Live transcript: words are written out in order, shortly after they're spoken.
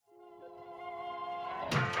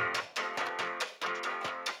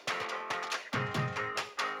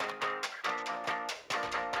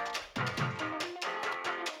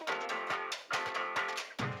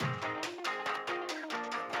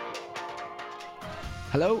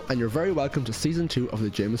Hello, and you're very welcome to Season 2 of the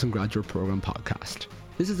Jameson Graduate Programme podcast.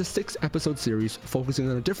 This is a 6-episode series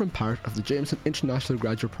focusing on a different part of the Jameson International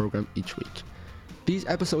Graduate Programme each week. These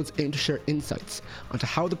episodes aim to share insights onto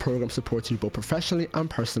how the programme supports you both professionally and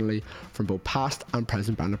personally from both past and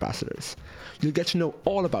present brand ambassadors. You'll get to know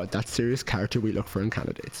all about that serious character we look for in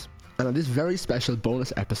candidates. And on this very special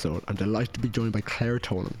bonus episode, I'm delighted to be joined by Claire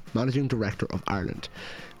Tolan, Managing Director of Ireland.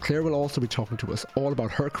 Claire will also be talking to us all about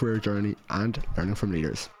her career journey and learning from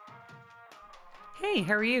leaders. Hey,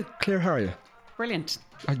 how are you? Claire, how are you? Brilliant.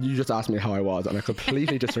 You just asked me how I was and I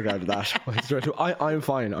completely disregarded that. I'm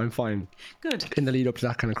fine. Good. In the lead up to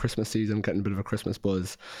that kind of Christmas season, getting a bit of a Christmas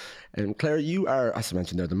buzz. Claire, you are, as I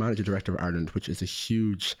mentioned there, the Managing Director of Ireland, which is a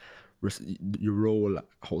huge, your role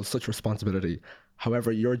holds such responsibility.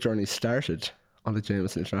 However, your journey started on the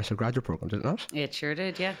Jameson International Graduate Programme, did it not? It sure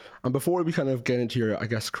did, yeah. And before we kind of get into your,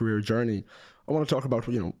 career journey, I want to talk about,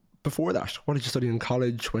 before that, what did you study in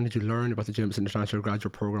college? When did you learn about the Jameson International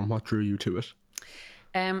Graduate Programme? What drew you to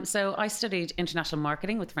it? So I studied international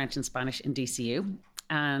marketing with French and Spanish in DCU,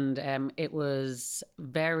 and it was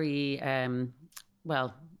very,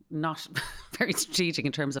 not very strategic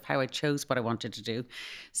in terms of how I chose what I wanted to do.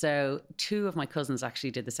 So 2 of my cousins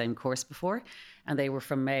actually did the same course before, and they were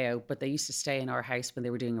from Mayo, but they used to stay in our house when they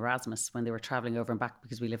were doing Erasmus, when they were traveling over and back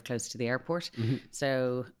because we live close to the airport. Mm-hmm.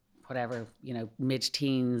 So whatever,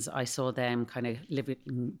 mid-teens, I saw them kind of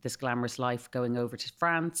living this glamorous life, going over to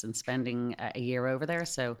France and spending a year over there.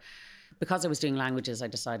 So because I was doing languages, I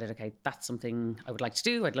decided, okay, that's something I would like to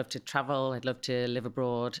do. I'd love to travel. I'd love to live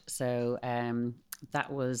abroad. So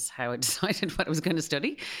that was how I decided what I was going to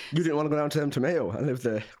study. You didn't want to go down to Mayo and live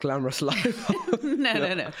the glamorous life?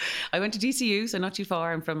 No. I went to DCU, so not too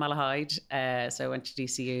far. I'm from Malahide. So I went to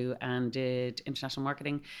DCU and did international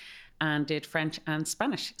marketing and did French and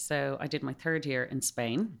Spanish. So I did my 3rd year in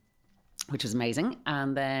Spain, which was amazing.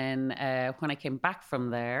 And then when I came back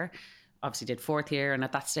from there, obviously did 4th year, and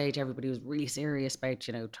at that stage everybody was really serious about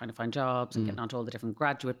trying to find jobs and getting onto all the different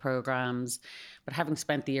graduate programs. But having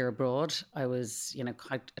spent the year abroad, I was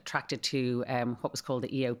quite attracted to what was called the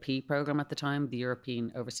EOP program at the time, the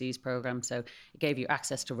European Overseas Program. So it gave you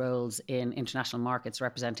access to roles in international markets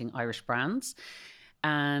representing Irish brands.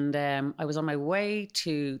 And I was on my way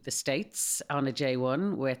to the States on a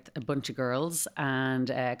J1 with a bunch of girls and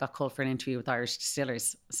got called for an interview with Irish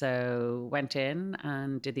distillers. So went in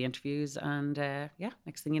and did the interviews and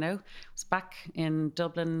next thing you know, was back in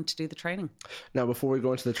Dublin to do the training. Now, before we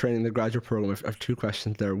go into the training, the graduate programme, I have 2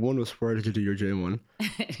 questions there. One was, where did you do your J1?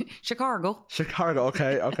 Chicago,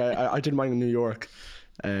 okay. I did mine in New York.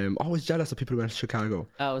 I was jealous of people who went to Chicago.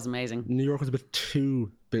 Oh, it was amazing. New York was a bit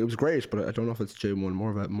too big. It was great, but I don't know if it's J1,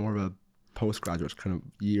 more of a postgraduate kind of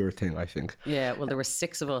year thing, I think. Yeah, well, there were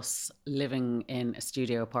 6 of us living in a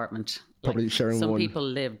studio apartment. Probably sharing some one. Some people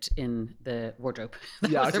lived in the wardrobe.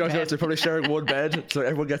 Yeah, I was going to say, they're probably sharing one bed, so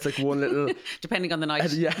everyone gets like one little... Depending on the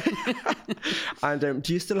night. Yeah. And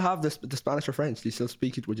do you still have the Spanish or French? Do you still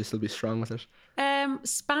speak it? Would you still be strong with it?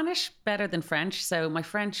 Spanish better than French. So my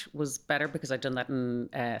French was better because I'd done that in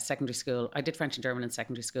secondary school. I did French and German in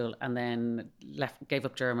secondary school and then gave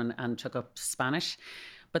up German and took up Spanish.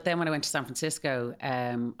 But then when I went to San Francisco,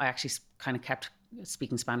 I actually kind of kept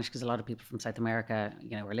speaking Spanish because a lot of people from South America,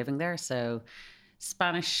 were living there. So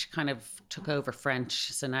Spanish kind of took over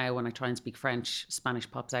French. So now when I try and speak French, Spanish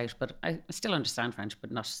pops out. But I still understand French,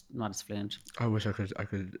 but not as fluent. I wish I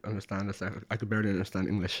could understand this. I could barely understand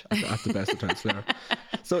English at the best of times there.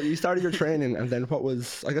 So you started your training, and then what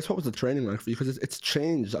was the training like for you? Because it's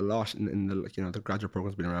changed a lot in the the graduate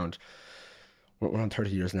program's been around. We're on 30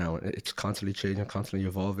 years now. It's constantly changing, constantly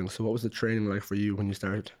evolving. So what was the training like for you when you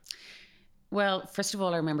started? Well, first of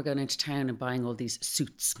all, I remember going into town and buying all these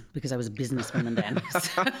suits because I was a businesswoman then.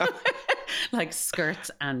 So, like skirts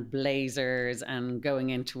and blazers and going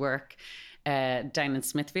into work down in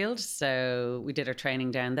Smithfield. So we did our training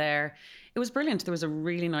down there. It was brilliant. There was a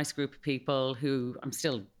really nice group of people who I'm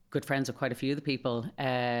still good friends with quite a few of the people.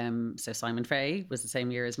 So Simon Fay was the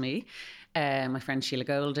same year as me. My friend Sheila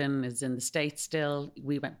Golden is in the States still.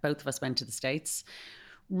 Both of us went to the States.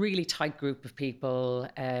 Really tight group of people,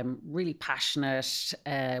 really passionate.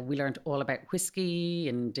 We learned all about whiskey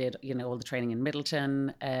and did, all the training in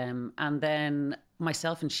Middleton. And then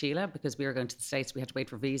myself and Sheila, because we were going to the States, we had to wait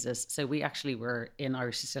for visas. So we actually were in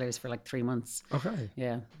Irish Distillers for like 3 months. Okay.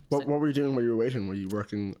 Yeah. What were you doing while you were waiting? Were you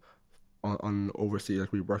working on overseas?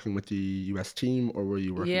 Like, were you working with the US team or were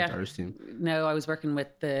you working with the Irish team? No, I was working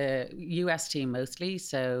with the US team mostly.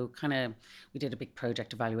 So kind of we did a big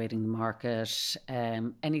project evaluating the market.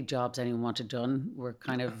 Any jobs anyone wanted done were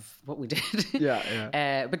kind of what we did.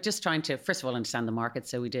 But just trying to, first of all, understand the market.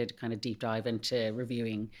 So we did kind of deep dive into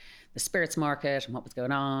reviewing the spirits market and what was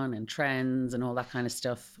going on and trends and all that kind of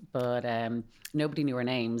stuff. But nobody knew our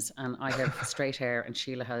names. And I have straight hair and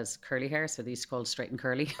Sheila has curly hair. So these called straight and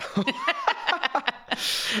curly.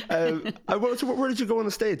 So where did you go in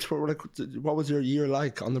the States? What was your year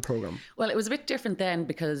like on the program? Well, it was a bit different then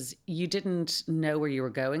because you didn't know where you were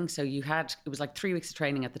going. So it was like 3 weeks of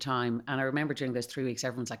training at the time. And I remember during those 3 weeks,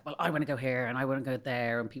 everyone's like, well, I want to go here and I want to go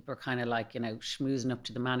there. And people are kind of like, schmoozing up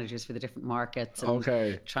to the managers for the different markets and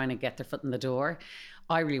trying to get their foot in the door.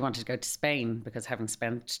 I really wanted to go to Spain because having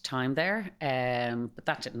spent time there, but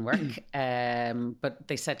that didn't work. But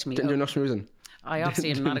they said to me, didn't do enough schmoozing? I obviously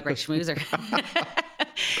am not a great schmoozer.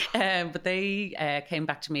 But they came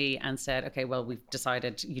back to me and said, okay, well, we've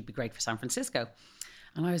decided you'd be great for San Francisco.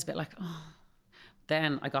 And I was a bit like, oh.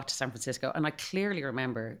 Then I got to San Francisco and I clearly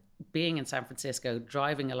remember being in San Francisco,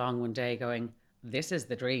 driving along one day going, this is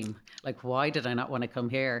the dream. Like, why did I not want to come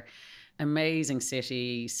here? Amazing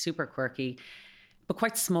city, super quirky, but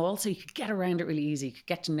quite small. So you could get around it really easy. You could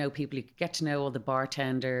get to know people. You could get to know all the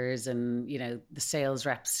bartenders and, the sales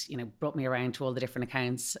reps, brought me around to all the different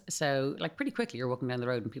accounts. So like pretty quickly you're walking down the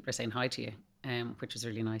road and people are saying hi to you, which was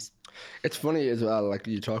really nice. It's funny as well, like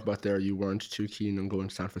you talk about there, you weren't too keen on going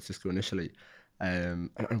to San Francisco initially. And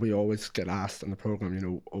we always get asked on the program,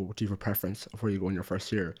 do you have a preference of where you go in your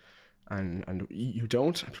first year? And you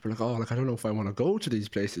don't. And people are like, I don't know if I want to go to these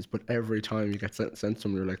places. But every time you get sent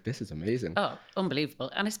somewhere, you're like, this is amazing. Oh,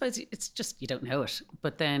 unbelievable. And I suppose it's just, you don't know it.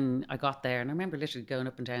 But then I got there and I remember literally going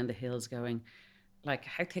up and down the hills going, like,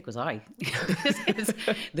 how thick was I? This is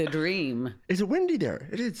the dream. Is it windy there?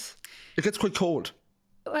 It is. It gets quite cold.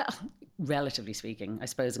 Well, relatively speaking, I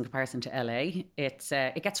suppose, in comparison to LA, it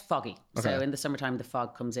gets foggy. Okay. So in the summertime, the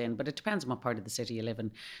fog comes in, but it depends on what part of the city you live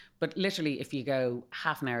in. But literally, if you go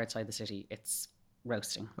half an hour outside the city, it's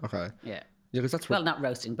roasting. Okay. Yeah. Yeah, because that's well, not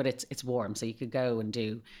roasting, but it's warm. So you could go and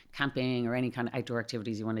do camping or any kind of outdoor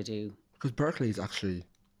activities you want to do. Because Berkeley is actually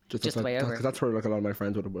just the way over. Because that's where like a lot of my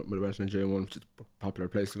friends would have went in J1, which is a popular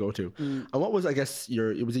place to go to. And what was, I guess,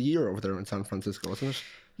 it was a year over there in San Francisco, wasn't it?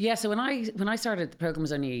 Yeah, so when I started, the program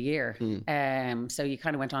was only a year. So you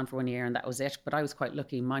kind of went on for 1 year and that was it. But I was quite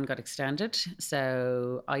lucky. Mine got extended.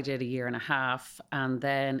 So I did 1.5 years and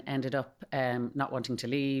then ended up not wanting to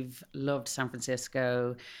leave. Loved San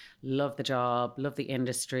Francisco, loved the job, loved the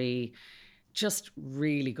industry. Just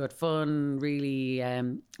really good fun, really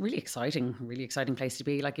exciting place to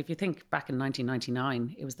be. Like if you think back in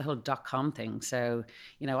 1999, it was the whole .com thing. So,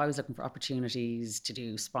 I was looking for opportunities to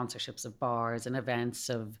do sponsorships of bars and events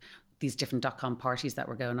of these different .com parties that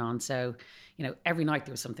were going on. So, every night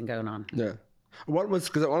there was something going on. Yeah.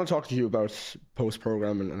 Because I want to talk to you about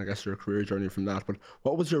post-program and I guess your career journey from that, but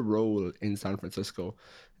what was your role in San Francisco?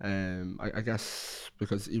 I guess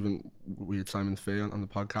because even we had Simon Fay on the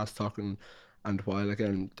podcast talking, and while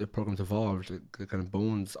again the program's evolved, the kind of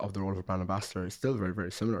bones of the role of a brand ambassador is still very,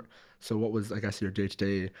 very similar. So what was, I guess, your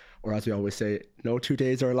day-to-day, or as we always say, no 2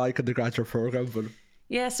 days are alike in the graduate program, but...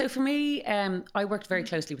 Yeah, so for me, I worked very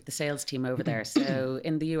closely with the sales team over there. So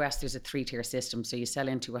in the US, there's a 3-tier system. So you sell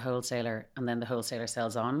into a wholesaler and then the wholesaler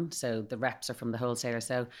sells on. So the reps are from the wholesaler.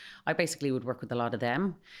 So I basically would work with a lot of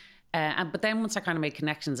them. But then once I kind of made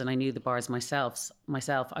connections and I knew the bars myself,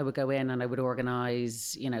 I would go in and I would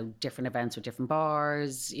organize, different events with different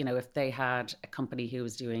bars. If they had a company who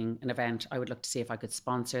was doing an event, I would look to see if I could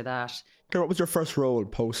sponsor that. Okay, what was your first role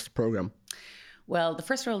post-program? Well, the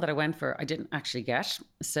first role that I went for, I didn't actually get.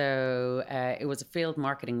 So it was a field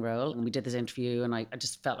marketing role. And we did this interview and I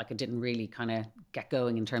just felt like I didn't really kind of get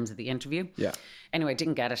going in terms of the interview. Yeah. Anyway, I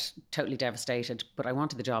didn't get it. Totally devastated. But I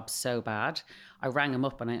wanted the job so bad. I rang him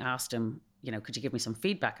up and I asked him, could you give me some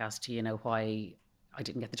feedback as to, why I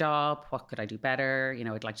didn't get the job? What could I do better?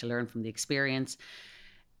 I'd like to learn from the experience.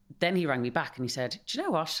 Then he rang me back and he said, do you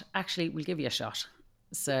know what? Actually, we'll give you a shot.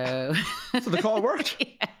 So... So the call worked?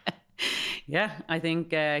 Yeah. Yeah, I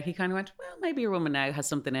think he kind of went, well, maybe your woman now has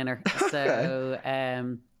something in her. So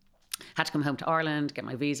had to come home to Ireland, get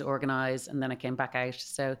my visa organised, and then I came back out.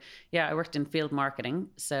 So yeah, I worked in field marketing.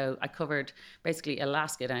 So I covered basically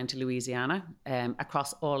Alaska down to Louisiana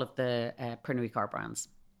across all of the Pernod Ricard brands.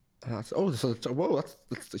 That's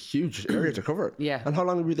a huge area to cover. Yeah. And how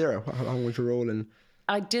long were you there? How long was your role in?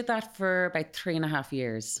 I did that for about 3.5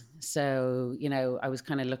 years. So, I was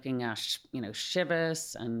kind of looking at,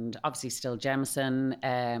 Chivas and obviously still Jameson,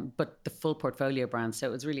 but the full portfolio brands. So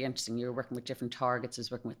it was really interesting. You were working with different targets. I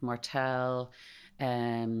was working with Martell.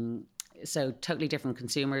 So totally different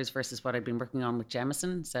consumers versus what I'd been working on with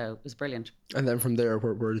Jameson. So it was brilliant. And then from there,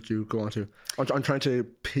 where did you go on to? I'm trying to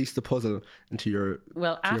piece the puzzle into your.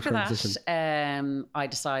 Well, to after your current position. that, I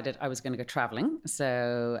decided I was going to go traveling.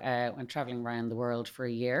 So went traveling around the world for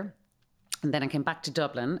a year. And then I came back to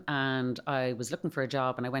Dublin and I was looking for a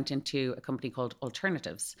job, and I went into a company called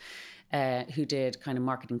Alternatives, who did kind of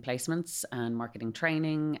marketing placements and marketing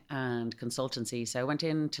training and consultancy. So I went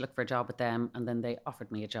in to look for a job with them, and then they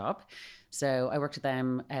offered me a job. So I worked with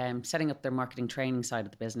them setting up their marketing training side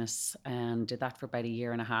of the business, and did that for about 1.5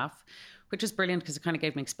 years, which was brilliant because it kind of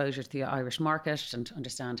gave me exposure to the Irish market and to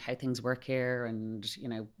understand how things work here and,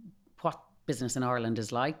 what business in Ireland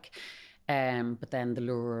is like. But then the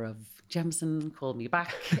lure of Jameson called me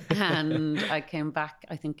back and I came back,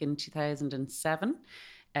 I think, in 2007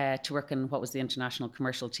 to work in what was the international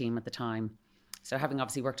commercial team at the time. So having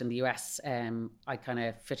obviously worked in the US, I kind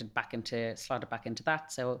of slotted back into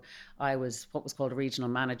that. So I was what was called a regional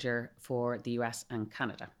manager for the US and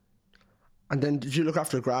Canada. And then did you look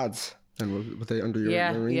after grads? And were they under your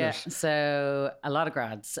remit? Yeah. So a lot of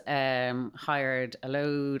grads, hired a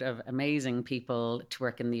load of amazing people to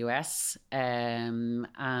work in the US. And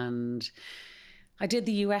I did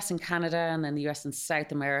the US and Canada, and then the US and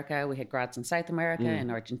South America. We had grads in South America,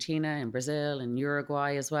 in Argentina, in Brazil, in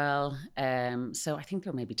Uruguay as well. So I think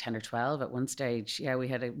there were maybe 10 or 12 at one stage. Yeah, we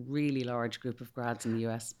had a really large group of grads in the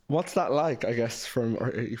US. What's that like, I guess, from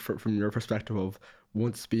your perspective of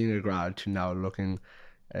once being a grad to now looking...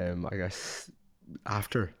 I guess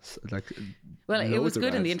after well, it was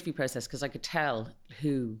good in the interview process because I could tell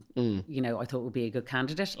who I thought would be a good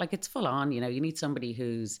candidate. Like, it's full on, you need somebody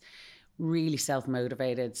who's really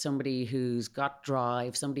self-motivated, somebody who's got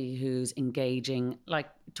drive, somebody who's engaging. Like,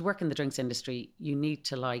 to work in the drinks industry, you need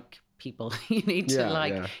to like people. You need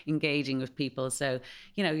to engaging with people. So,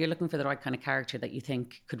 you're looking for the right kind of character that you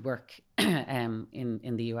think could work in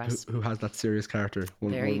the US. Who has that serious character?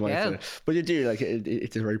 There you go. But you do,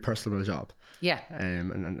 it's a very personal job. Yeah.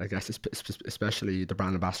 And I guess especially the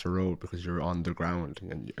brand ambassador role, because you're on the ground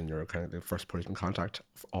and you're kind of the first point in contact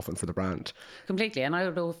often for the brand. Completely. And I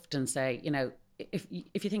would often say, if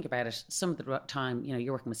you think about it, some of the time,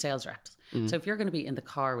 you're working with sales reps. So if you're going to be in the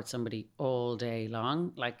car with somebody all day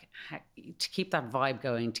long, to keep that vibe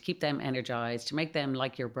going, to keep them energized, to make them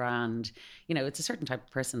like your brand, it's a certain type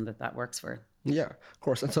of person that works for. Yeah, of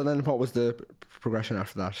course. And so then what was the progression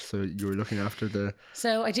after that? So you were looking after the...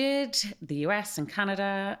 So I did the US and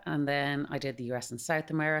Canada, and then I did the US and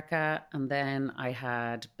South America, and then I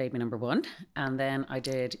had baby number one, and then I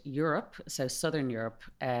did Europe, so Southern Europe,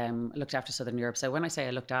 looked after Southern Europe. So when I say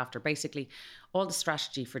I looked after, basically all the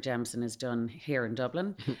strategy for Jameson is done here in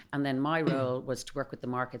Dublin, and then my role was to work with the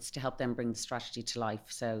markets to help them bring the strategy to life.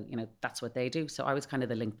 So, that's what they do. So I was kind of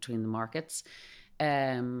the link between the markets.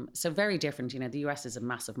 So very different. The US is a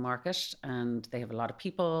massive market and they have a lot of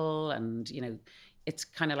people, and it's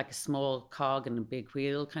kind of like a small cog in a big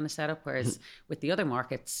wheel kind of setup. Whereas with the other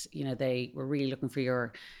markets, they were really looking for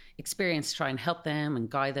your experience to try and help them and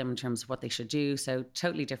guide them in terms of what they should do. So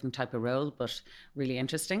totally different type of role, but really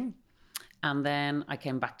interesting. And then I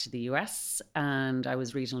came back to the US and I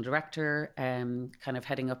was regional director, kind of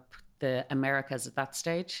heading up the Americas at that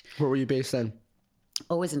stage. Where were you based then?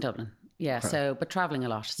 Always in Dublin. Yeah. Okay. So, but traveling a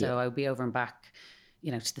lot. So I would be over and back,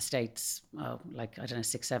 to the States,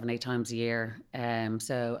 6, 7, 8 times a year.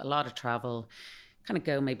 So a lot of travel, kind of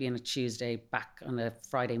go maybe on a Tuesday, back on a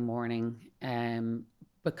Friday morning.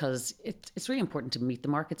 Because it's really important to meet the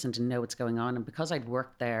markets and to know what's going on. And because I'd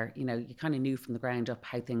worked there, you kind of knew from the ground up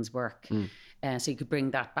how things work. So you could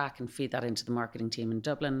bring that back and feed that into the marketing team in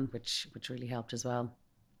Dublin, which really helped as well.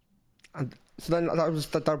 And so then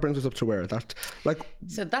that brings us up to where?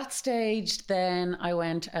 So that stage, then I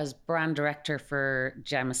went as brand director for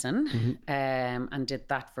Jameson, and did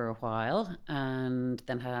that for a while. And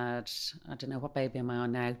then had, I don't know, what baby am I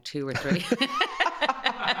on now? 2 or 3?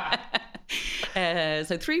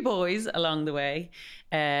 So 3 boys along the way.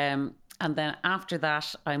 And then after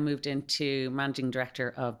that, I moved into managing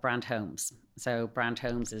director of Brand Homes. So Brand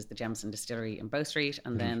Homes is the Jameson distillery in Bow Street,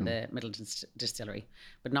 and then the Middleton distillery,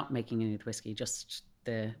 but not making any of the whiskey, just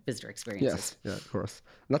the visitor experiences. Yes, yeah, of course.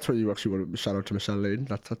 And that's where you actually want to shout out to Michelle Lane.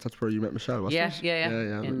 That's where you met Michelle, wasn't it?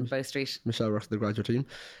 Yeah. In Bow Street. Michelle works with the graduate team.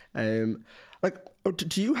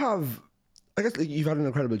 Do you have... I guess you've had an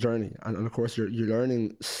incredible journey, and of course you're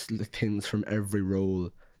learning things from every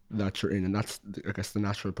role that you're in, and that's, I guess, the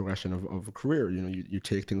natural progression of a career. You know, you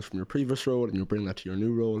take things from your previous role and you bring that to your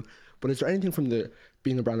new role. But is there anything from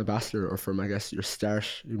being a brand ambassador, or from, I guess, your start,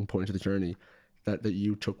 even point to the journey, that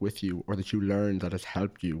you took with you, or that you learned, that has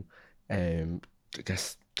helped you, I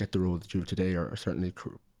guess, get the role that you have today, or certainly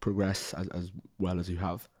progress as well as you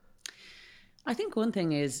have? I think one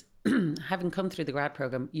thing is, having come through the grad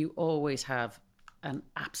program, you always have an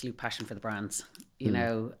absolute passion for the brands. You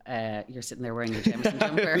know, you're sitting there wearing your Jameson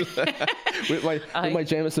jumper. with my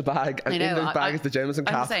Jameson bag, and in the bag is the Jameson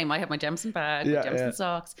cap. I'm the same. I have my Jameson bag, my Jameson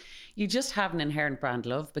socks. You just have an inherent brand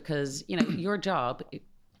love, because, you know, your job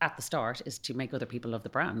at the start is to make other people love the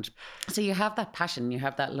brand. So you have that passion, you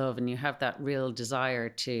have that love, and you have that real desire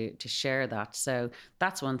to share that. So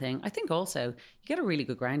that's one thing. I think also you get a really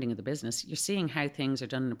good grounding of the business. You're seeing how things are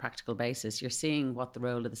done on a practical basis. You're seeing what the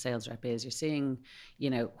role of the sales rep is. You're seeing, you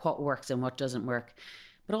know, what works and what doesn't work.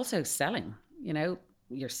 But also selling, you know,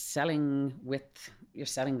 you're selling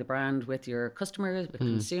the brand with your customers, with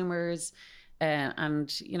consumers.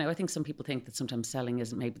 And, you know, I think some people think that sometimes selling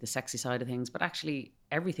isn't maybe the sexy side of things, but actually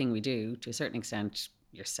everything we do, to a certain extent,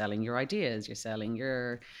 you're selling your ideas, you're selling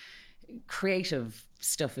your creative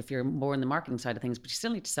stuff if you're more in the marketing side of things, but you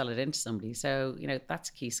still need to sell it into somebody. So, you know, that's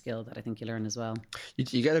a key skill that I think you learn as well.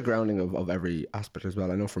 You get a grounding of every aspect as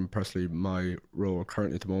well. I know from personally my role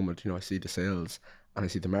currently at the moment, you know, I see the sales and I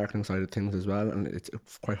see the marketing side of things as well. And it's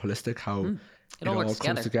quite holistic how it all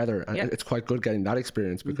comes together. And it's quite good getting that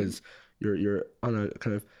experience, because you're on a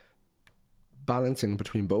kind of balancing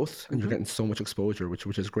between both, and you're getting so much exposure, which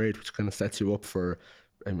is great, which kind of sets you up for,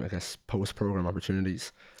 I guess, post-program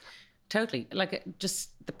opportunities. Totally. Like,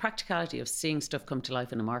 just the practicality of seeing stuff come to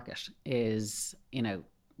life in the market is, you know,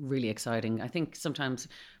 really exciting. I think sometimes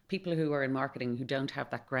people who are in marketing who don't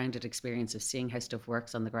have that grounded experience of seeing how stuff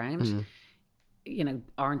works on the ground, you know,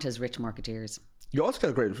 aren't as rich marketeers. You also get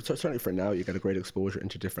a great, certainly for now, you get a great exposure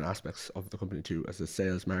into different aspects of the company too, as a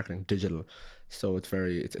sales, marketing, digital. So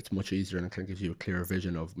it's much easier, and it kind of gives you a clearer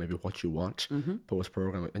vision of maybe what you want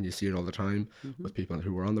post-program. And you see it all the time with people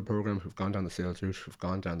who were on the program, who've gone down the sales route, who've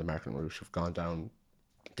gone down the marketing route, who've gone down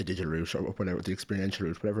the digital route, or whatever, the experiential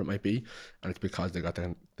route, whatever it might be. And it's because they got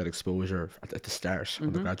that exposure at the start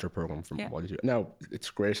of the graduate program from what you do. Now, it's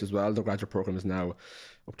great as well. The graduate program is now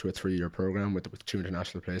up to a 3-year program with 2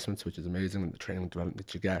 international placements, which is amazing, and the training and development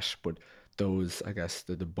that you get. But those, I guess,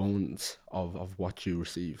 the bones of what you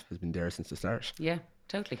receive has been there since the start. Yeah,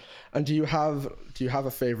 totally. And do you have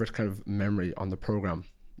a favorite kind of memory on the program?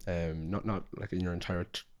 Not like in your entire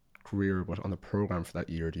career, but on the program for that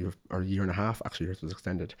year, or a year and a half, actually, yours was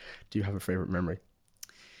extended. Do you have a favorite memory?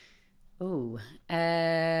 Oh, do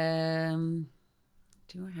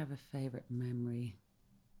I have a favorite memory?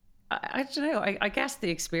 I don't know. I guess the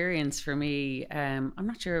experience for me, I'm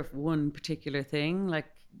not sure if one particular thing, like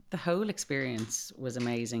the whole experience was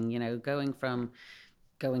amazing, you know, going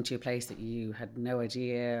to a place that you had no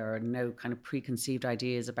idea or no kind of preconceived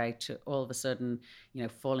ideas about, to all of a sudden, you know,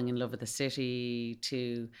 falling in love with the city,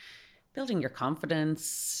 to building your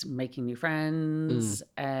confidence, making new friends.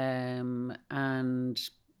 And,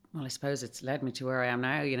 well, I suppose it's led me to where I am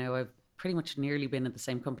now. You know, I've pretty much nearly been at the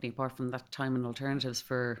same company apart from that time in alternatives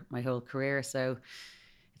for my whole career. So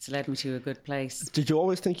it's led me to a good place. Did you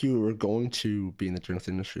always think you were going to be in the drinks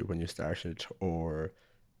industry when you started, or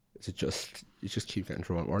is it just you just keep getting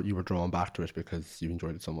drawn, or you were drawn back to it because you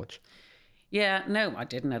enjoyed it so much? Yeah, no, I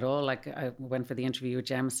didn't at all. Like, I went for the interview with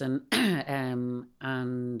Jameson,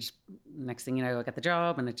 and next thing you know, I got the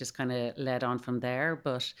job, and it just kind of led on from there.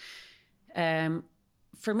 But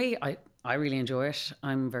for me, I really enjoy it.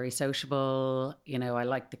 I'm very sociable. You know, I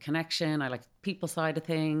like the connection. I like the people side of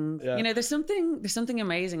things. Yeah. You know, there's something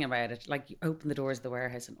amazing about it. Like, you open the doors of the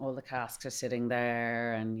warehouse and all the casks are sitting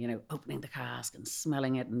there, and, you know, opening the cask and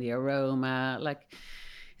smelling it and the aroma. Like,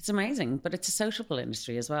 it's amazing. But it's a sociable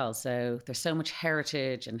industry as well. So there's so much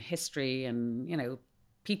heritage and history, and, you know,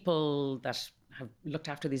 people that have looked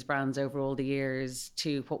after these brands over all the years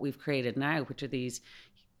to what we've created now, which are these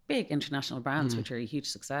big international brands, which are a huge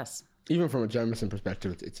success. Even from a Jameson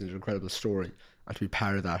perspective, it's an incredible story, and to be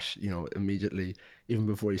part of that, you know, immediately, even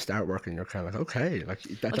before you start working, you're kind of like, okay, like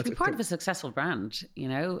that's to be part of a successful brand, you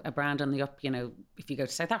know, a brand on the up. You know, if you go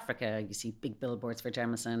to South Africa, you see big billboards for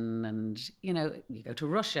Jameson, and, you know, you go to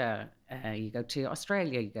Russia, you go to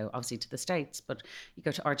Australia, you go obviously to the States, but you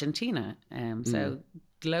go to Argentina, so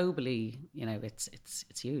globally, you know, it's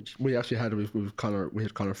huge. We actually had Conor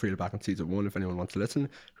Friel back in season 1, if anyone wants to listen,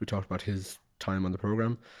 who talked about his time on the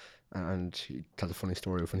program. And he tells a funny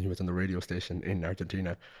story of when he was on the radio station in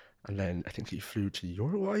Argentina, And then I think he flew to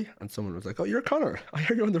Uruguay, and someone was like, "Oh, you're Connor. I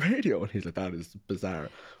heard you on the radio." And he's like, "That is bizarre,"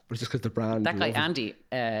 but it's just because the brand. That guy Andy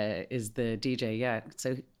is the DJ. Yeah,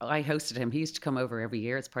 so I hosted him. He used to come over every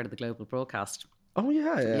year as part of the global broadcast. Oh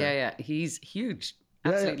yeah. Yeah. He's huge,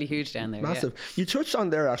 absolutely huge down there. Massive. Yeah. You touched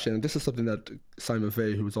on there actually, and this is something that Simon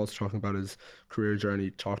Fay, who was also talking about his career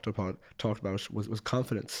journey, talked about was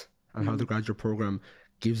confidence and how the graduate program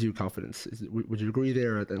gives you confidence. Would you agree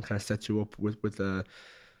there, and kind of sets you up with a,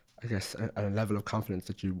 I guess, a level of confidence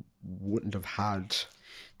that you wouldn't have had?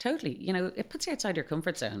 Totally. You know, it puts you outside your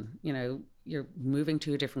comfort zone. You know, you're moving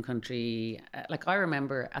to a different country. Like I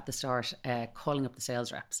remember at the start calling up the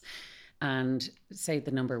sales reps, and say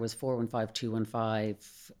the number was 415215,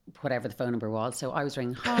 whatever the phone number was. So I was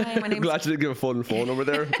ringing, "Hi, my name's..." Glad you didn't give a full phone number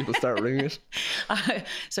there. People start ringing it.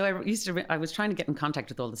 So I was trying to get in contact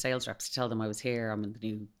with all the sales reps to tell them I was here. I'm the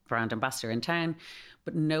new brand ambassador in town,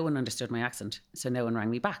 but no one understood my accent. So no one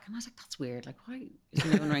rang me back. And I was like, that's weird. Like, why is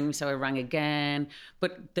no one ringing me? So I rang again.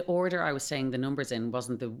 But the order I was saying the numbers in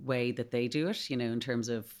wasn't the way that they do it, you know, in terms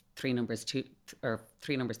of three numbers,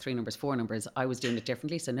 four numbers. I was doing it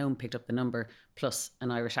differently. So no one picked up the number plus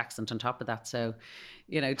an Irish accent on top of that. So,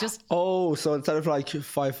 you know, just... Oh, so instead of like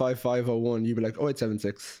 55501, you'd be like,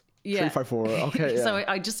 0876. Yeah. 354. Okay. Yeah. So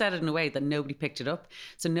I just said it in a way that nobody picked it up.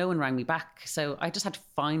 So no one rang me back. So I just had to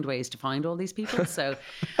find ways to find all these people. So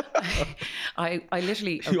I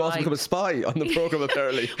literally You also become a spy on the program,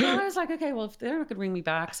 apparently. Well, I was like, okay, well, if they're not going to ring me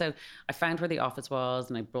back. So I found where the office was,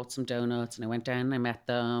 and I brought some donuts, and I went down and I met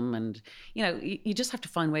them. And, you know, you just have to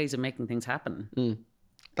find ways of making things happen.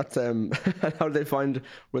 That's how did they find?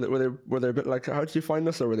 Were they a bit like, how did you find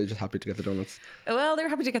us, or were they just happy to get the donuts? Well, they were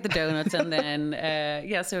happy to get the donuts, and then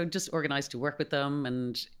so just organised to work with them,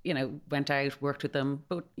 and you know, went out, worked with them.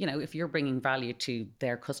 But you know, if you're bringing value to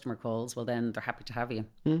their customer calls, well, then they're happy to have you.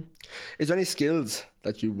 Is there any skills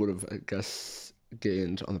that you would have, I guess,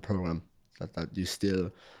 gained on the program that you still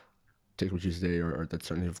take with you today, or that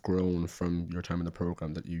certainly have grown from your time in the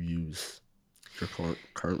program that you use? Your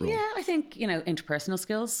current role? Yeah, I think, you know, interpersonal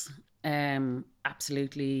skills,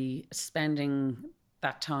 absolutely spending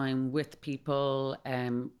that time with people,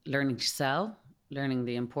 learning to sell, learning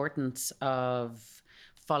the importance of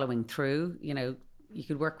following through. You know, you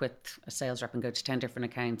could work with a sales rep and go to 10 different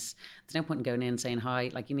accounts. There's no point in going in saying hi.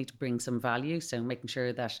 Like, you need to bring some value. So making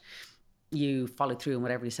sure that you follow through on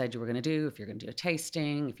whatever you said you were going to do. If you're going to do a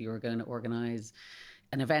tasting, if you were going to organise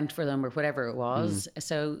an event for them or whatever it was.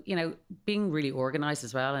 So, you know, being really organized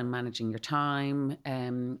as well and managing your time,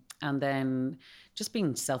 and then just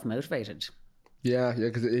being self-motivated. Yeah,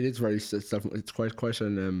 because it is very it's quite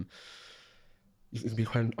an it can be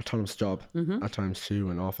quite an autonomous job at times too,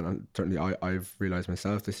 and often, and certainly I've realized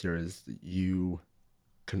myself this year, is that you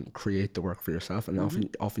can create the work for yourself, and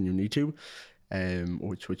often you need to,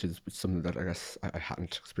 which is something that I guess I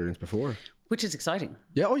hadn't experienced before. Which is exciting.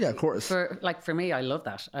 Yeah, oh yeah, of course. For me, I love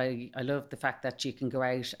that. I love the fact that you can go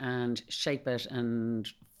out and shape it and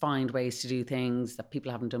find ways to do things that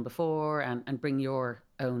people haven't done before, and bring your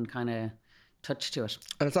own kind of touch to it.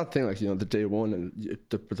 And it's that thing, like, you know, the day one, and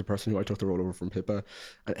the person who I took the role over from Pippa,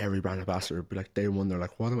 and every brand ambassador would be like, day one, they're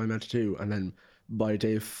like, what am I meant to do? And then by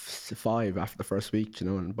day 5, after the first week, you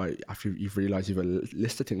know, and after you've realised you've a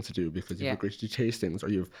list of things to do, because you've agreed to do tastings, or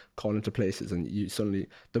you've called into places, and you suddenly,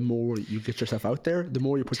 the more you get yourself out there, the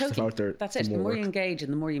more you put yourself out there. That's it. The more you engage,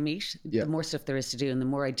 and the more you meet, the more stuff there is to do, and the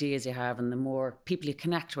more ideas you have, and the more people you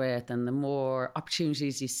connect with, and the more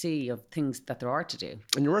opportunities you see of things that there are to do.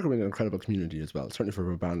 And you're working with an incredible community as well, certainly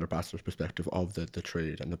from a brand ambassador's perspective of the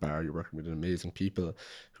trade and the bar. You're working with amazing people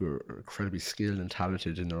who are incredibly skilled and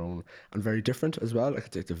talented in their own, and very different as well.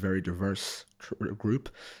 Like, it's a very diverse group,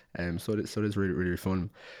 so it is really, really fun.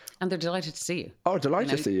 And they're delighted to see you. Oh,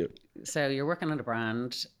 delighted to see you. So you're working on a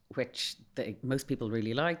brand which most people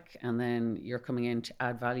really like, and then you're coming in to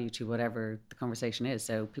add value to whatever the conversation is.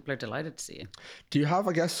 So people are delighted to see you. Do you have,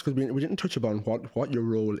 I guess, because we didn't touch upon what your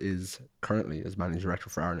role is currently as managing director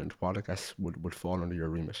for Ireland, what I guess would fall under your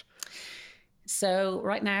remit? So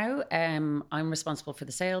right now, I'm responsible for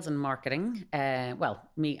the sales and marketing. Well,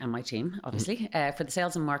 me and my team, obviously, for the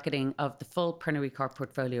sales and marketing of the full Pernod Ricard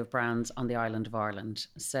portfolio of brands on the island of Ireland.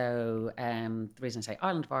 So the reason I say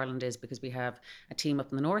island of Ireland is because we have a team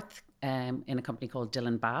up in the north in a company called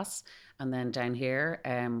Dillon Bass, and then down here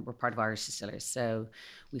we're part of Irish Distillers. So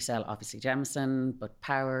we sell obviously Jameson, but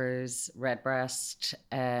Powers, Redbreast,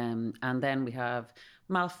 and then we have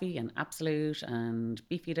Malfy and Absolute and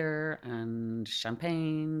Beefeater and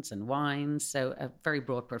champagnes and wines. So a very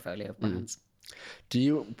broad portfolio of brands.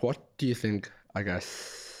 What do you think, I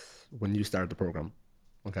guess, when you started the program,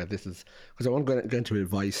 Okay, this is because I want to get into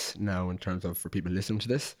advice now in terms of for people listening to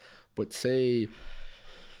this. But say,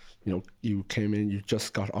 you came in, you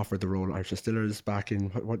just got offered the role of Irish Distillers back in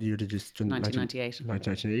what year did you? 1998.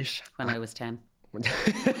 1998. When I was 10.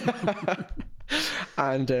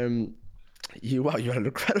 And you had an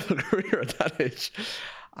incredible career at that age,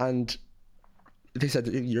 and they said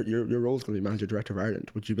that your role's going to be manager director of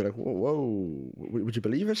Ireland. Would you be like, whoa, would you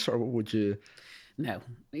believe it, or would you? No,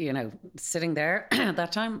 sitting there at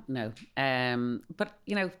that time, no. But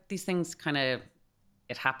these things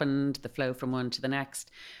it happened, the flow from one to the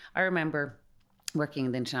next. I remember working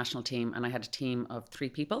in the international team, and I had a team of 3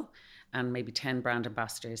 people and maybe 10 brand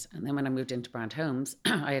ambassadors. And then when I moved into Brand Homes,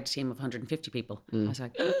 I had a team of 150 people. I was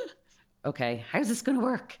like, okay, how's this going to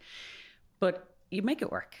work? But you make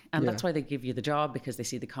it work. And that's why they give you the job, because they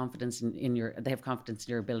see the confidence they have confidence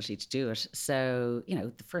in your ability to do it. So,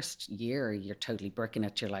 the first year you're totally bricking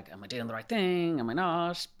it. You're like, am I doing the right thing? Am I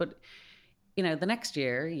not? But, the next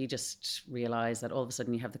year you just realize that all of a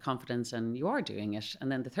sudden you have the confidence and you are doing it.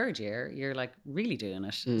 And then the third year you're like really doing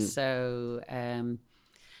it. So,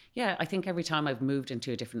 I think every time I've moved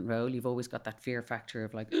into a different role, you've always got that fear factor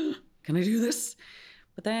of like, can I do this?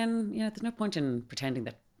 But then, there's no point in pretending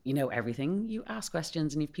that you know everything. You ask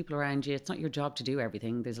questions and you have people around you. It's not your job to do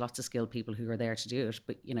everything. There's lots of skilled people who are there to do it,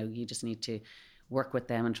 but you just need to work with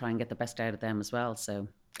them and try and get the best out of them as well. So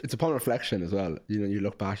it's upon reflection as well. You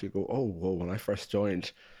look back, you go, oh, whoa, when I first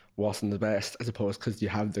joined, wasn't the best, as opposed because you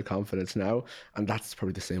have the confidence now, and that's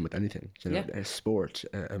probably the same with anything. Sport,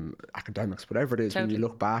 academics, whatever it is. Totally. When you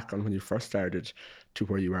look back on when you first started to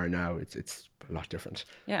where you are now, it's a lot different.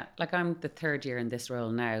 Yeah, like I'm the third year in this role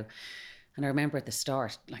now. And I remember at the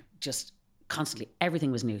start, like just constantly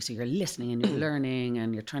everything was new. So you're listening and you're learning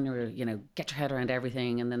and you're trying to, get your head around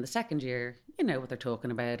everything. And then the second year, you know what they're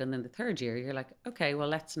talking about. And then the third year, you're like, okay, well,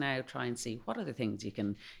 let's now try and see what other things you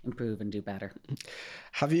can improve and do better.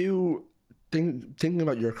 Have you, thinking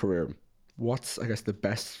about your career, what's, I guess, the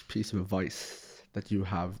best piece of advice that you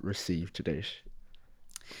have received to date?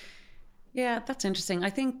 Yeah, that's interesting. I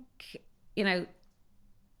think,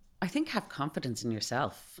 have confidence in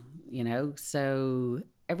yourself, so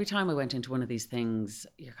every time I went into one of these things,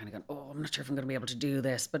 you're kind of going, oh, I'm not sure if I'm going to be able to do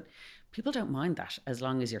this, but people don't mind that as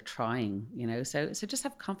long as you're trying, so just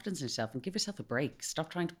have confidence in yourself and give yourself a break. Stop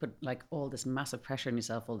trying to put like all this massive pressure on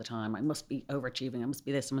yourself all the time. I must be overachieving. I must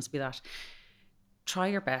be this. I must be that. Try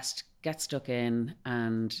your best, get stuck in,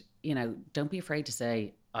 and, don't be afraid to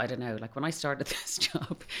say, I don't know. Like when I started this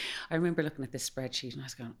job, I remember looking at this spreadsheet and I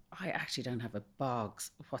was going, I actually don't have a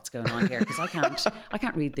bogs of what's going on here, because I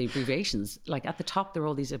can't read the abbreviations. Like at the top, there are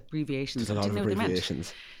all these abbreviations. There's a lot of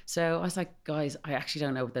abbreviations. So I was like, guys, I actually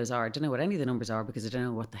don't know what those are. I don't know what any of the numbers are because I don't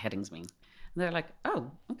know what the headings mean. And they're like, oh,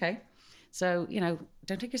 okay. So,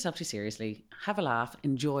 don't take yourself too seriously. Have a laugh,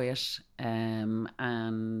 enjoy it. And,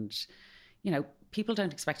 people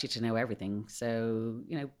don't expect you to know everything. So,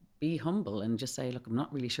 be humble and just say, look, I'm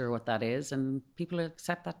not really sure what that is. And people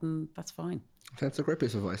accept that, and that's fine. That's a great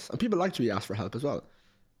piece of advice. And people like to be asked for help as well.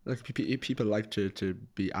 Like people like to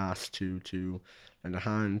be asked to lend a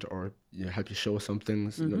hand or help you show some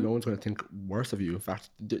things. Mm-hmm. No one's going to think worse of you. In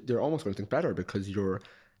fact, they're almost going to think better because you're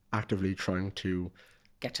actively trying to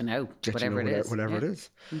get to know whatever it is.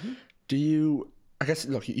 Mm-hmm. Do you, I guess,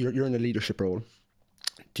 look, you're in a leadership role.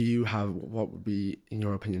 Do you have what would be, in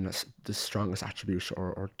your opinion, the strongest attribute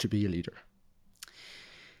or to be a leader?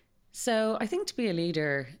 So I think to be a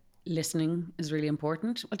leader, listening is really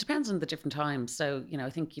important. Well, it depends on the different times. So, I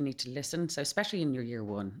think you need to listen. So especially in your year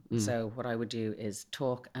one. So what I would do is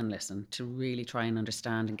talk and listen to really try and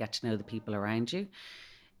understand and get to know the people around you.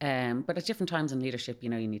 But at different times in leadership, you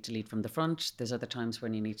need to lead from the front. There's other times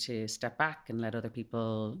when you need to step back and let other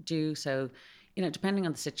people do. So, depending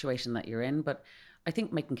on the situation that you're in. But I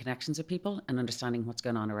think making connections with people and understanding what's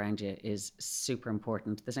going on around you is super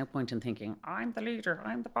important. There's no point in thinking, I'm the leader,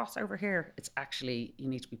 I'm the boss over here. It's actually, you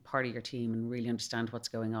need to be part of your team and really understand what's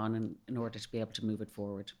going on in order to be able to move it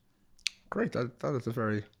forward. Great. That is a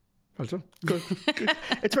very, well done. Good.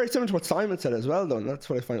 It's very similar to what Simon said as well, though. And that's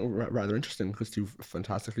what I find rather interesting, because two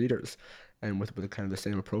fantastic leaders and with kind of the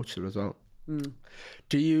same approach to it as well.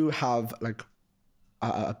 Do you have like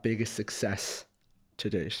a biggest success to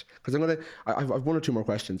date? Because I've one or two more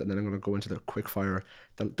questions, and then I'm going to go into the quick fire,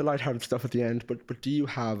 the lighthearted stuff at the end. But do you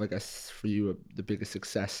have, I guess, for you, the biggest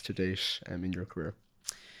success to date in your career?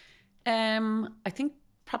 I think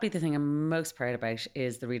probably the thing I'm most proud about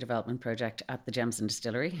is the redevelopment project at the Jameson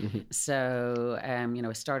Distillery. Mm-hmm. So,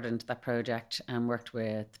 I started into that project and worked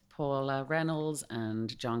with Paula Reynolds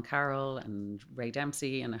and John Carroll and Ray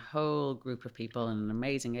Dempsey and a whole group of people in an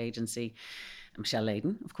amazing agency. Michelle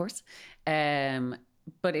Layden, of course.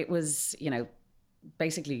 But it was,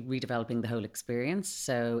 basically redeveloping the whole experience.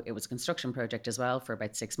 So it was a construction project as well for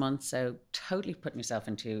about 6 months. So totally putting yourself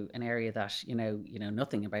into an area that you know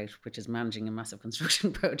nothing about, which is managing a massive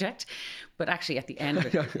construction project. But actually, at the end of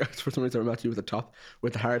it, yeah, for some reason I met you at the top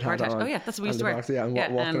with the hard hat on. Oh yeah, that's what we used to wear. Yeah,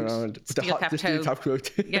 and walking around with the steel cap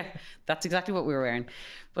coat. Yeah, that's exactly what we were wearing.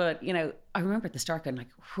 But I remember at the start going like,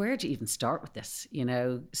 where do you even start with this?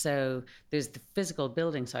 So there's the physical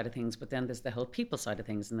building side of things, but then there's the whole people side of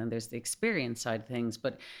things, and then there's the experience side of things.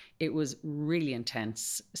 But it was really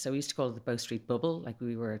intense. So we used to call it the Bow Street Bubble. Like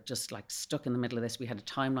we were just like stuck in the middle of this. We had a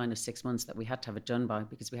timeline of 6 months that we had to have it done by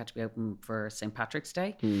because we had to be open for St. Patrick's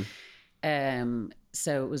Day.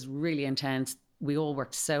 So it was really intense. We all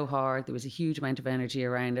worked so hard. There was a huge amount of energy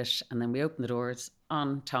around it. And then we opened the doors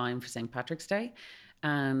on time for St. Patrick's Day.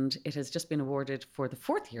 And it has just been awarded for the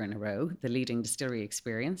 4th year in a row, the Leading Distillery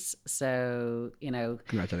Experience. So,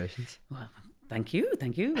 Congratulations. Well, thank you.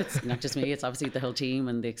 It's not just me, it's obviously the whole team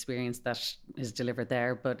and the experience that is delivered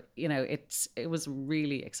there. But, it was a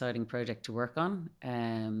really exciting project to work on.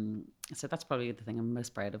 So that's probably the thing I'm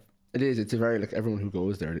most proud of. It is. It's a very, everyone who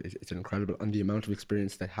goes there, it's incredible. And the amount of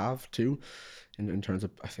experience they have too, in terms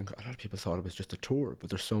of, I think a lot of people thought it was just a tour, but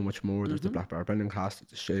there's so much more. There's the Black Bar Blending Class,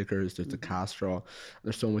 there's the Shakers, there's the Cast Straw.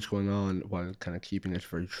 There's so much going on while kind of keeping it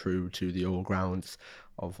very true to the old grounds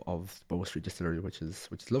of Bow Street Distillery, which is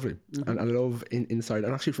lovely. And I love inside,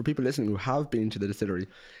 and actually for people listening who have been to the distillery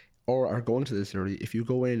or are going to the distillery, if you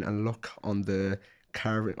go in and look on the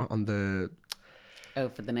carving, on the... Oh,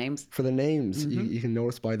 for the names? For the names. You can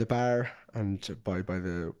notice by the bar and by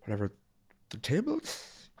the, whatever, the tables.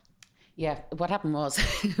 Yeah, what happened was,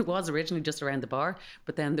 it was originally just around the bar,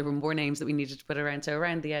 but then there were more names that we needed to put around, so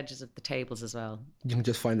around the edges of the tables as well. You can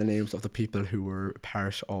just find the names of the people who were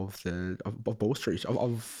part of Bow Street,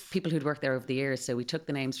 of people who'd worked there over the years. So we took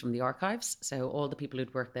the names from the archives, so all the people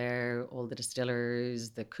who'd worked there, all the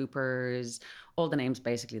distillers, the coopers, all the names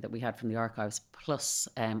basically that we had from the archives, plus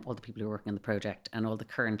all the people who were working on the project and all the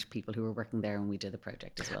current people who were working there when we did the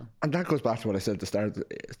project as well. And that goes back to what I said at the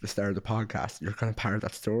start of the podcast. You're kind of part of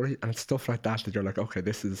that story, and it's stuff like that you're like, okay,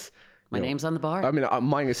 this is... My name's on the bar. I mean,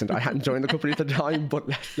 mine isn't. I hadn't joined the company at the time, but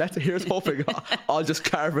here's hoping I'll just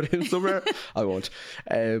carve it in somewhere. I won't.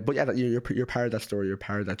 But yeah, you're part of that story. You're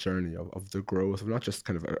part of that journey of the growth of not just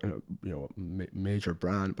kind of a major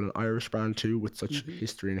brand, but an Irish brand too, with such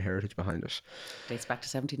history and heritage behind it. Dates back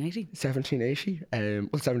to 1780. 1780.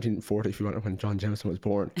 1740 if you want, when John Jameson was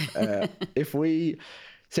born. If we...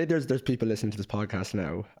 Say there's people listening to this podcast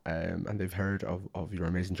now, and they've heard of your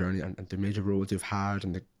amazing journey and the major roles you've had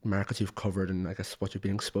and the markets you've covered and I guess what you've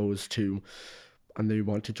been exposed to, and they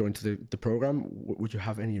want to join to the program. Would you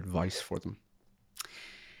have any advice for them?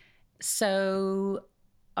 So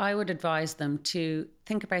I would advise them to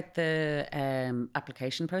think about the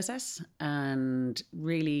application process and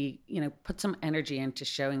really, put some energy into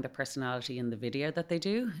showing the personality in the video that they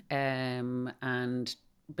do, and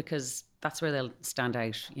because that's where they'll stand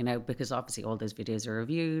out, because obviously all those videos are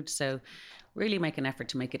reviewed. So really make an effort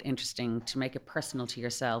to make it interesting, to make it personal to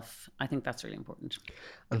yourself. I think that's really important.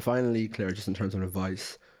 And finally, Claire, just in terms of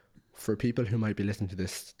advice, for people who might be listening to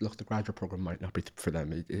this, look, the graduate program might not be for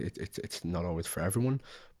them. It's not always for everyone,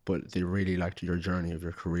 but they really liked your journey of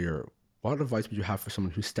your career. What advice would you have for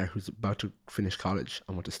someone who's about to finish college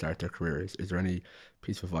and want to start their career? Is there any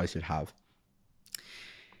piece of advice you'd have?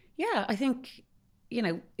 Yeah, I think...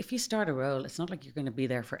 if you start a role, it's not like you're going to be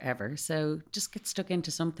there forever. So just get stuck into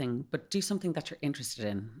something, but do something that you're interested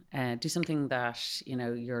in. Do something that,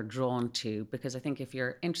 you're drawn to. Because I think if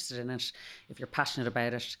you're interested in it, if you're passionate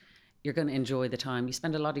about it, you're going to enjoy the time. You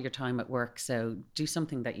spend a lot of your time at work, so do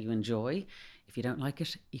something that you enjoy. If you don't like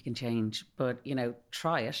it, you can change. But,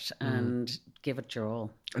 try it and give it your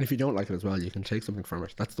all. And if you don't like it as well, you can take something from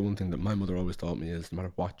it. That's the one thing that my mother always taught me is no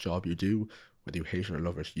matter what job you do, whether you hate it or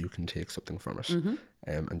love it, you can take something from it.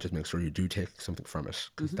 And just make sure you do take something from it,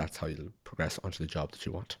 because that's how you'll progress onto the job that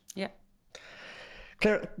you want. Yeah.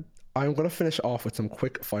 Claire, I'm going to finish off with some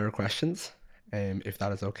quick fire questions, if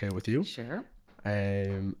that is okay with you. Sure.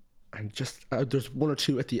 And just there's one or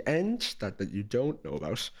two at the end that you don't know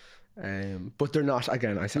about. But they're not,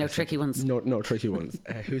 again, no tricky ones. No tricky ones.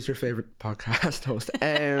 Who's your favorite podcast host?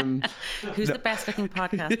 Who's the best looking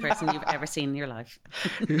podcast person you've ever seen in your life?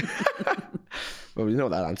 Well, we know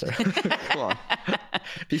that answer. Come on.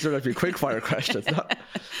 These are going to be quick fire questions.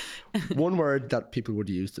 One word that people would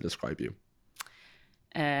use to describe you.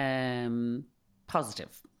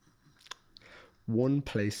 Positive. One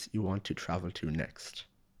place you want to travel to next.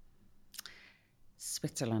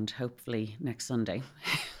 Switzerland, hopefully next Sunday.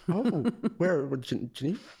 Oh, where?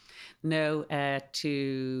 Geneva? No,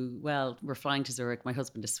 we're flying to Zurich. My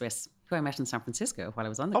husband is Swiss, who I met in San Francisco while I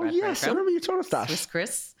was on the grad yes, I program. remember you told us that. Swiss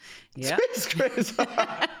Chris. Yeah. Swiss Chris.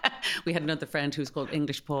 We had another friend who was called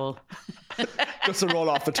English Paul. Just to roll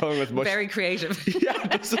off the tongue as much. Very creative.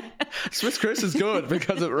 Swiss Chris is good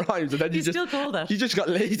because it rhymes. And then you still call that. You just got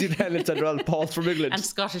lazy then and said, well, Paul's from England. And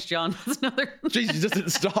Scottish John was another. Jeez, you just didn't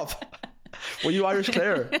stop. Were you Irish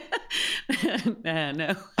Claire?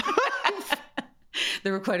 No.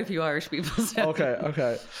 There were quite a few Irish people. So.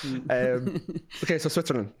 Okay. Okay, so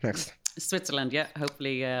Switzerland next. Switzerland, yeah.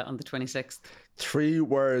 Hopefully on the 26th. 3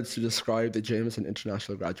 words to describe the Jameson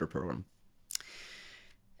International Graduate Programme.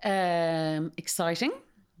 Exciting.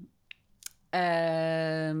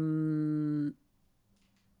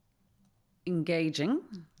 Engaging.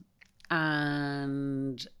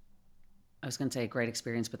 And I was going to say a great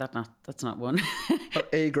experience, but that's not one.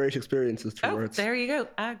 A great experience is 3 words. There you go.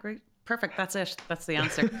 Great. Perfect. That's it. That's the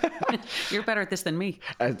answer. You're better at this than me.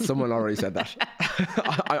 Someone already said that.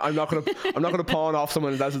 I'm not gonna pawn off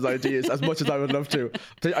someone else's ideas as much as I would love to.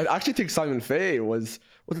 I actually think Simon Fay was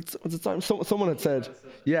it Simon? Someone had said.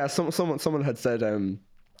 Yeah, someone had said.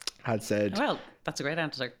 Well, that's a great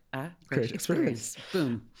answer. Great experience.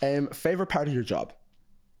 Boom. Favorite part of your job?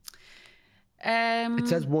 It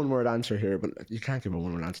says 1 word answer here, but you can't give a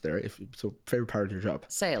 1 word answer there. So, favorite part of your job?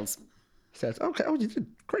 Sales. Okay. Oh, you did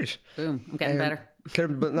great. Boom. I'm getting better. Claire,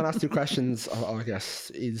 but the last 2 questions, I guess,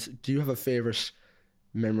 is: do you have a favorite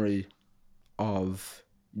memory of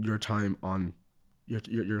your time on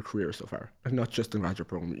your career so far? Like not just the graduate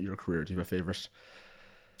program, your career. Do you have a favorite?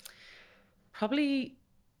 Probably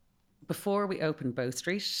before we opened Bow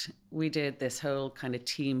Street, we did this whole kind of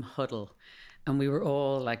team huddle. And we were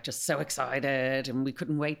all like just so excited, and we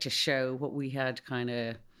couldn't wait to show what we had kind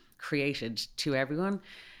of created to everyone.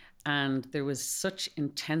 And there was such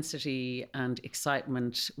intensity and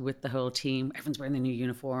excitement with the whole team. Everyone's wearing their new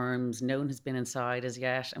uniforms. No one has been inside as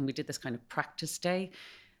yet. And we did this kind of practice day.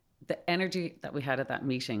 The energy that we had at that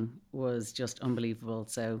meeting was just unbelievable.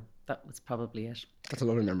 So that was probably it. That's a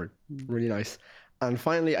lovely memory. Really nice. And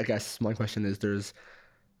finally, I guess my question is, there's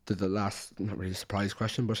the last, not really a surprise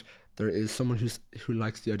question, but there is someone who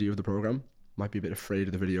likes the idea of the program, might be a bit afraid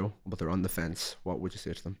of the video, but they're on the fence. What would you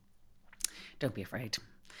say to them? Don't be afraid.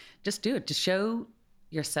 Just do it. To show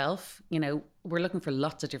yourself. We're looking for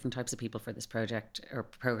lots of different types of people for this project or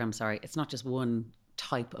program. Sorry, it's not just one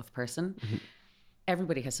type of person. Mm-hmm.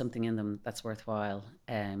 Everybody has something in them that's worthwhile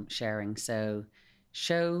sharing. So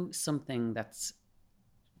show something that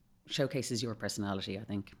showcases your personality, I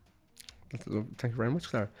think. Thank you very much,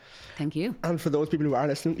 Claire. Thank you. And for those people who are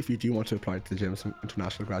listening, if you do want to apply to the Jameson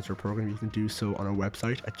International Graduate Programme, you can do so on our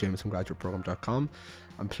website at jamesongraduateprogram.com.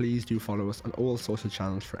 And please do follow us on all social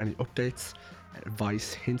channels for any updates,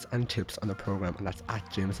 advice, hints and tips on the programme. And that's at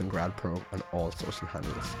Jameson Grad Pro on all social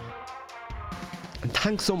handles. And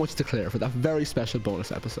thanks so much to Claire for that very special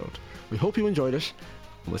bonus episode. We hope you enjoyed it,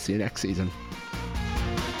 and we'll see you next season.